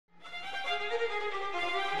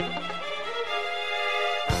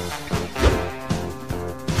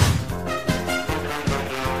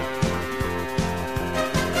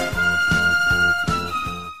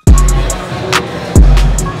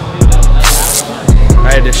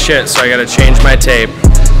had to shit, so I gotta change my tape.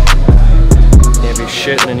 Can't be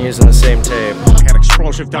shitting and using the same tape. I had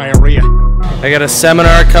explosive diarrhea. I got a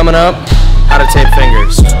seminar coming up, how to tape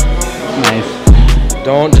fingers. Nice.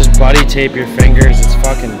 Don't just buddy tape your fingers, it's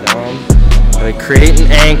fucking dumb. Like create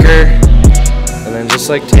an anchor, and then just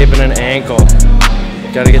like taping an ankle,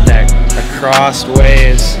 you gotta get that across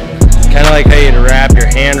ways. Kind of like how you'd wrap your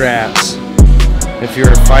hand wraps if you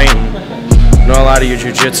were fighting. I know a lot of you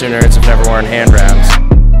Jiu-Jitsu nerds have never worn hand wraps.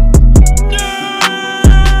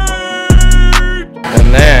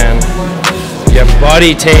 And then you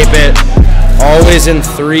buddy tape it, always in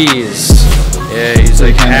threes. Yeah, use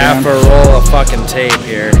like half a roll of fucking tape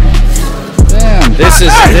here. Damn. This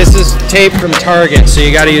is tape from Target, so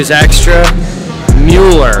you got to use extra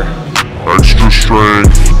Mueller. Extra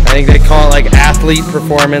strength. I think they call it like athlete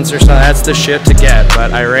performance or something. That's the shit to get,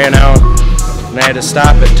 but I ran out and I had to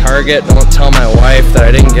stop at Target. Don't tell my wife that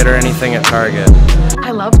I didn't get her anything at Target.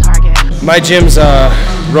 I love Target. My gym's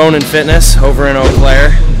RONIN Fitness over in Eau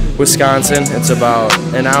Claire, Wisconsin. It's about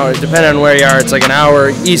an hour, depending on where you are, it's like an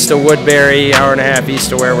hour east of Woodbury, hour and a half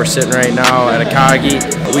east of where we're sitting right now at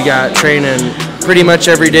Akagi. We got training pretty much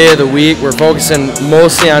every day of the week. We're focusing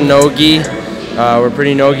mostly on no-gi. We're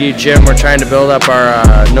pretty no-gi gym. We're trying to build up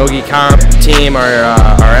our no-gi comp team, our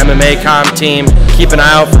MMA comp team. Keep an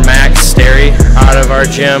eye out for Max Sterry out of our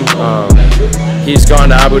gym. He's gone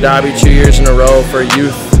to Abu Dhabi 2 years in a row for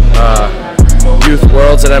youth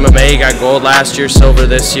worlds at MMA. He got gold last year, silver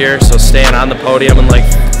this year, so staying on the podium in like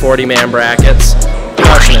 40-man brackets.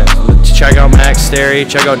 Crushing it. Check out Max Sterry.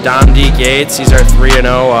 Check out Dom D. Gates. He's our 3-0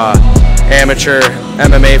 amateur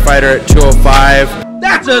MMA fighter at 205.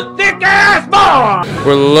 That's a thick-ass boy!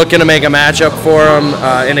 We're looking to make a matchup for him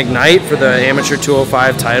in Ignite for the amateur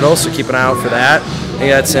 205 title, so keep an eye out for that. I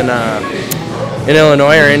think that's in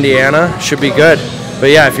Illinois or Indiana. Should be good. But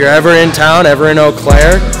yeah, if you're ever in town, ever in Eau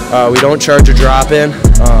Claire, we don't charge a drop-in.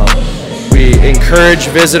 We encourage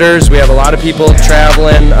visitors. We have a lot of people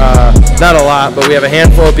traveling, not a lot, but we have a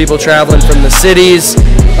handful of people traveling from the cities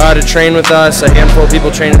to train with us, a handful of people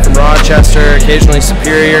training from Rochester, occasionally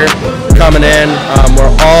Superior, coming in. We're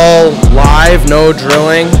all live, no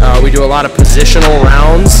drilling. We do a lot of positional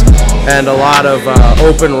rounds and a lot of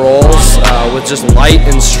open rolls with just light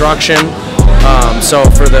instruction. So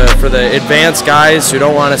for the advanced guys who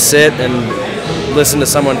don't want to sit and listen to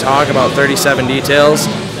someone talk about 37 details,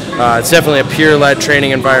 it's definitely a peer-led training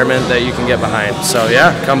environment that you can get behind. So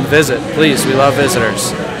yeah, come visit, please. We love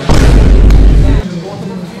visitors.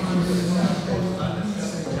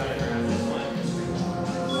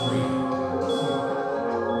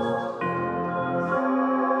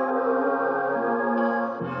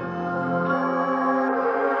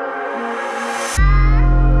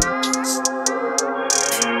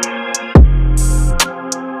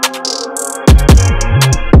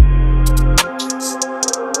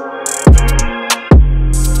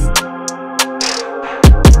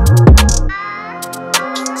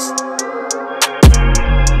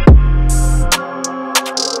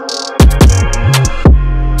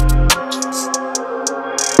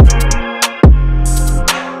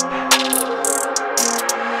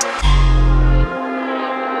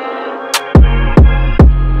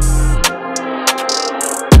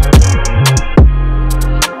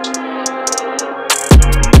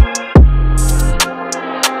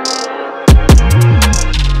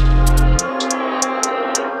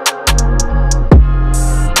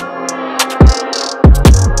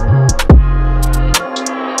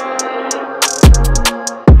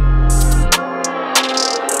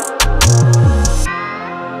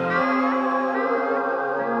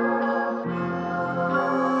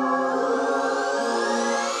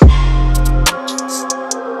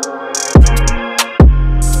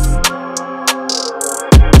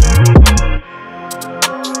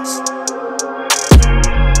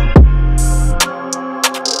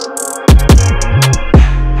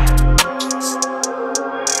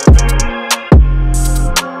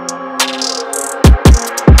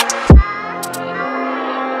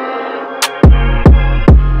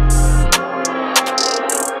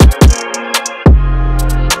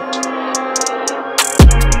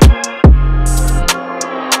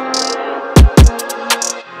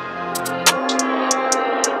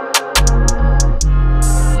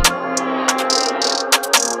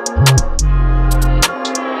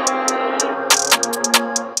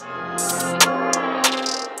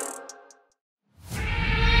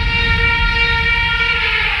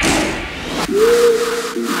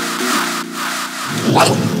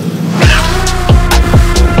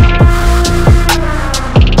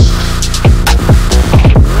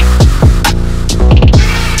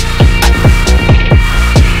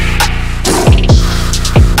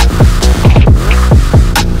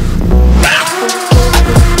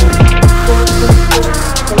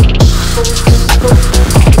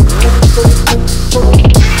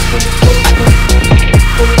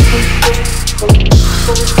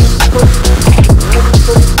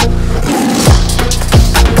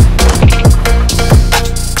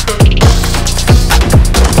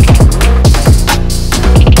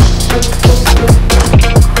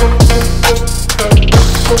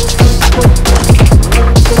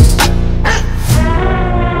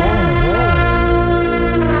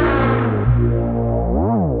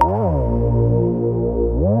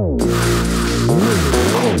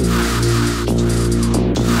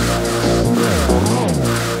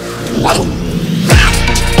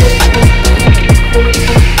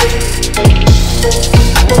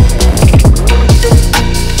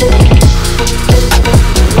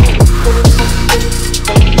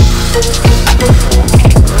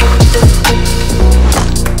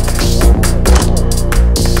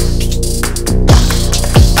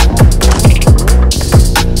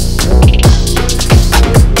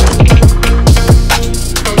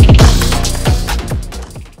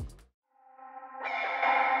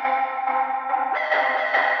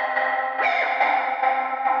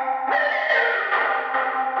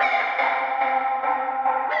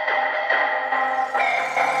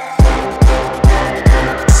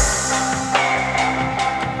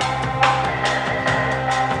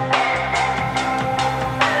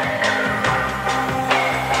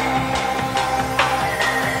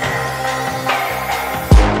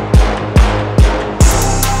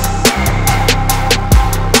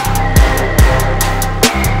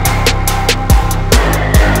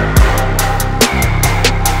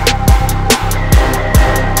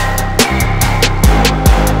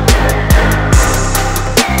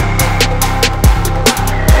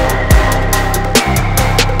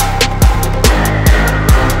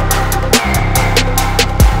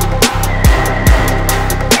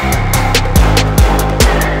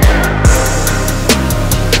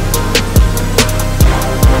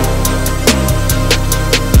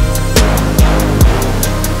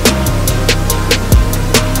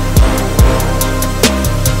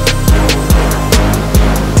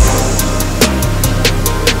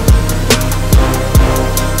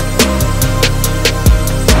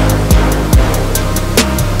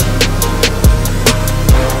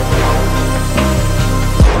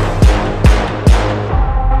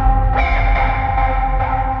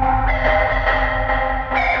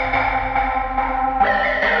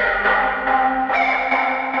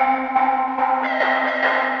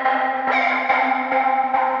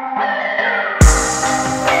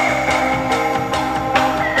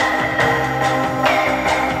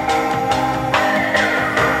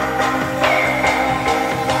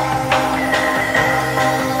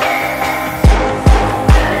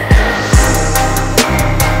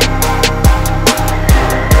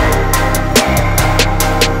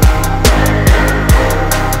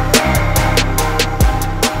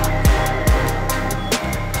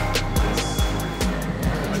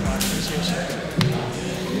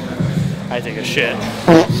 I take a shit.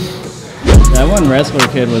 That one wrestler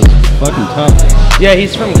kid was fucking tough. Yeah,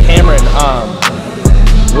 he's from Cameron,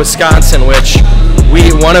 Wisconsin, which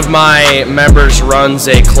one of my members runs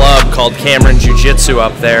a club called Cameron Jiu-Jitsu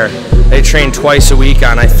up there. They train twice a week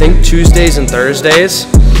on, I think, Tuesdays and Thursdays.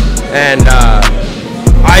 And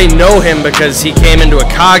I know him because he came into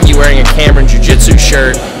Akagi wearing a Cameron Jiu-Jitsu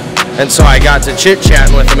shirt. And so I got to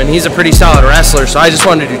chit-chatting with him, and he's a pretty solid wrestler, so I just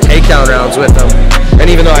wanted to do takedown rounds with him. And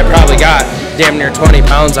even though I probably got damn near 20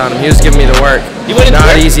 pounds on him, he was giving me the work.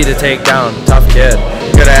 Not easy to take down. Tough kid.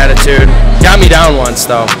 Good attitude. Got me down once,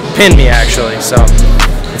 though. Pinned me, actually, so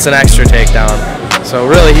it's an extra takedown. So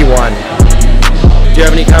really, he won. Do you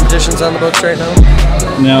have any competitions on the books right now?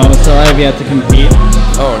 No, so I have yet to compete.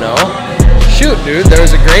 Oh, no? Shoot, dude, there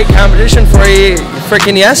was a great competition for you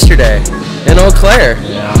freaking yesterday in Eau Claire.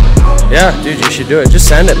 Yeah. Yeah, dude, you should do it. Just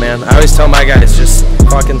send it, man. I always tell my guys, just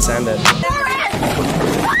fucking send it.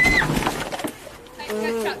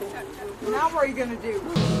 Now what are you gonna do?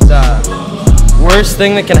 Worst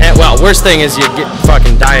thing that can happen. Well, worst thing is you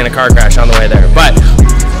fucking die in a car crash on the way there. But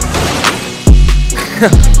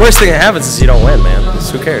worst thing that happens is you don't win, man.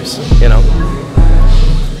 So who cares? You know,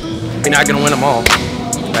 you're not gonna win them all.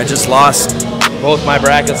 I just lost both my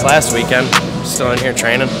brackets last weekend. Still in here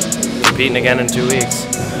training, competing again in 2 weeks.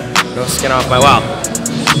 No skin off my wow.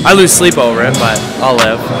 I lose sleep over it, but I'll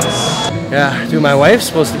live. Yeah, dude, my wife's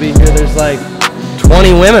supposed to be here. There's like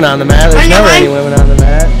 20 women on the mat. There's never any women on the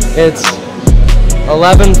mat. It's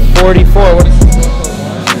 11:44. What is this?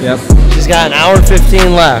 Yep. She's got an hour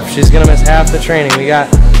 15 left. She's gonna miss half the training. We got,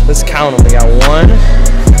 let's count them. We got 1,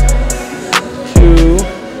 2,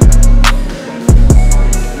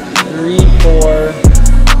 3, 4,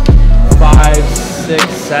 5, 6,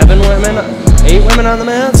 7 women. 8 women on the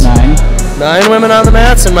mats? 9. 9 women on the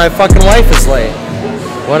mats, and my fucking wife is late.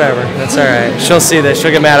 Whatever. That's all right. She'll see this. She'll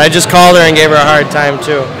get mad. I just called her and gave her a hard time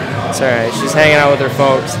too. It's all right. She's hanging out with her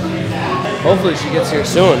folks. Hopefully she gets here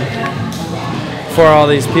soon before all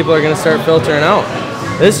these people are gonna start filtering out.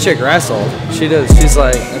 This chick wrestled. She does. She's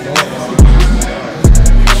like,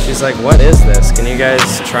 what is this? Can you guys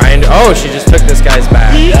try and? Oh, she just took this guy's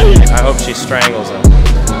back. I hope she strangles him.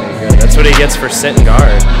 Okay, good. That's what he gets for sitting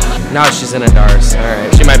guard. Now she's in a darce. All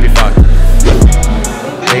right. She might be fucked.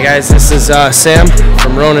 Hey guys, this is Sam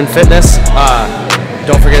from RONIN FITNESS.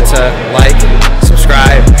 Don't forget to like,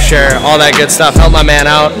 subscribe, share, all that good stuff. Help my man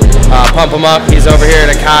out, pump him up. He's over here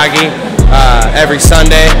at Akagi every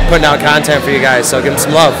Sunday, putting out content for you guys, so give him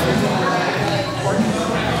some love.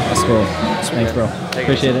 That's cool. Thanks, bro.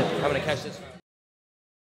 Appreciate it. I'm gonna catch this.